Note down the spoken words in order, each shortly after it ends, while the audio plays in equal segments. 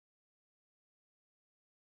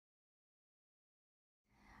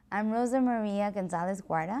I'm Rosa Maria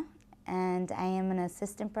Gonzalez-Guarda, and I am an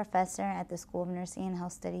assistant professor at the School of Nursing and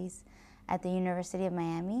Health Studies at the University of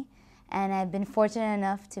Miami. And I've been fortunate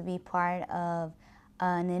enough to be part of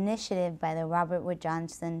an initiative by the Robert Wood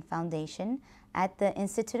Johnson Foundation at the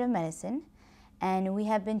Institute of Medicine. And we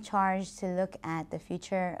have been charged to look at the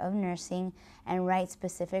future of nursing and write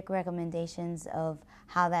specific recommendations of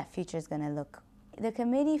how that future is going to look. The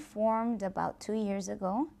committee formed about 2 years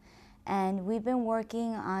ago, and we've been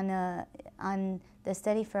working on the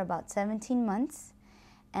study for about 17 months.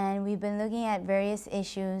 And we've been looking at various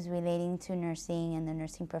issues relating to nursing and the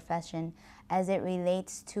nursing profession as it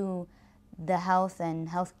relates to the health and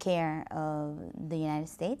health care of the United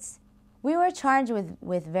States. We were charged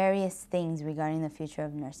with various things regarding the future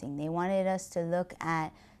of nursing. They wanted us to look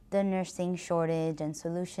at the nursing shortage and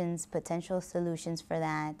solutions, potential solutions for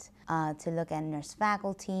that, to look at nurse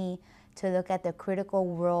faculty, to look at the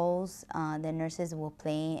critical roles that nurses will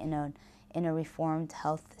play in a reformed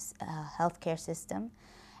healthcare system.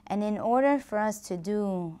 And in order for us to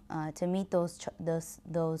meet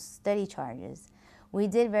those study charges, we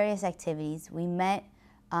did various activities. We met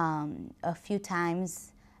a few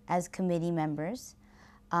times as committee members.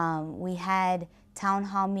 We had town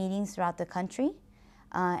hall meetings throughout the country,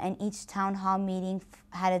 and each town hall meeting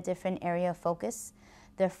had a different area of focus.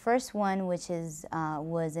 The first one, which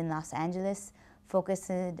was in Los Angeles, focused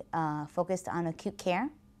on acute care.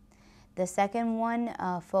 The second one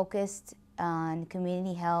focused on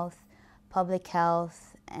community health, public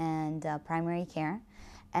health, and primary care,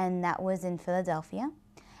 and that was in Philadelphia.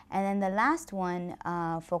 And then the last one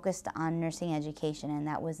focused on nursing education, and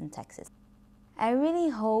that was in Texas. I really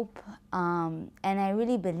hope and I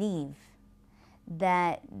really believe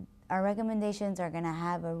that our recommendations are going to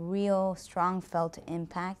have a real strong felt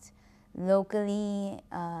impact locally,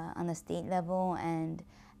 on the state level, and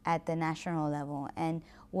at the national level. And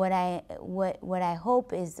what I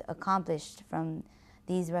hope is accomplished from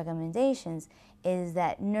these recommendations is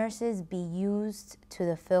that nurses be used to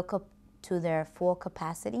their full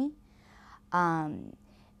capacity,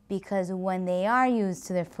 because when they are used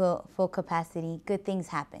to their full capacity, good things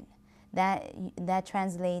happen. That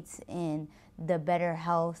translates in the better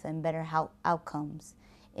health and better health outcomes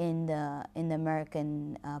in the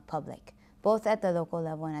American public, both at the local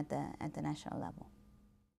level and at the national level.